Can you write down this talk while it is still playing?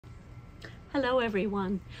Hello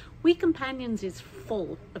everyone. We Companions is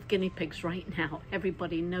full of guinea pigs right now.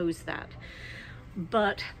 Everybody knows that.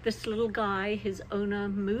 But this little guy, his owner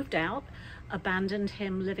moved out, abandoned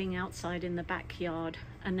him living outside in the backyard.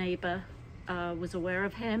 A neighbor was aware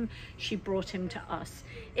of him. She brought him to us.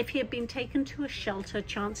 If he had been taken to a shelter,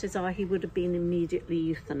 chances are he would have been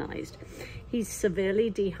immediately euthanized. He's severely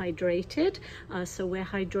dehydrated, so we're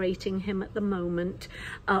hydrating him at the moment.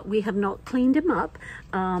 We have not cleaned him up,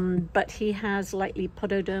 but he has lightly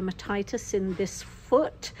pododermatitis in this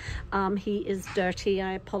foot. He is dirty.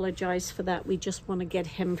 I apologize for that. We just want to get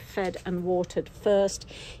him fed and watered first.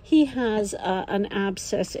 He has an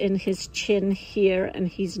abscess in his chin here, and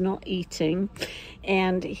he's not eating,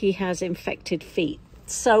 and he has infected feet.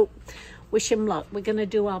 So wish him luck. We're going to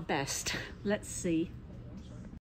do our best. Let's see.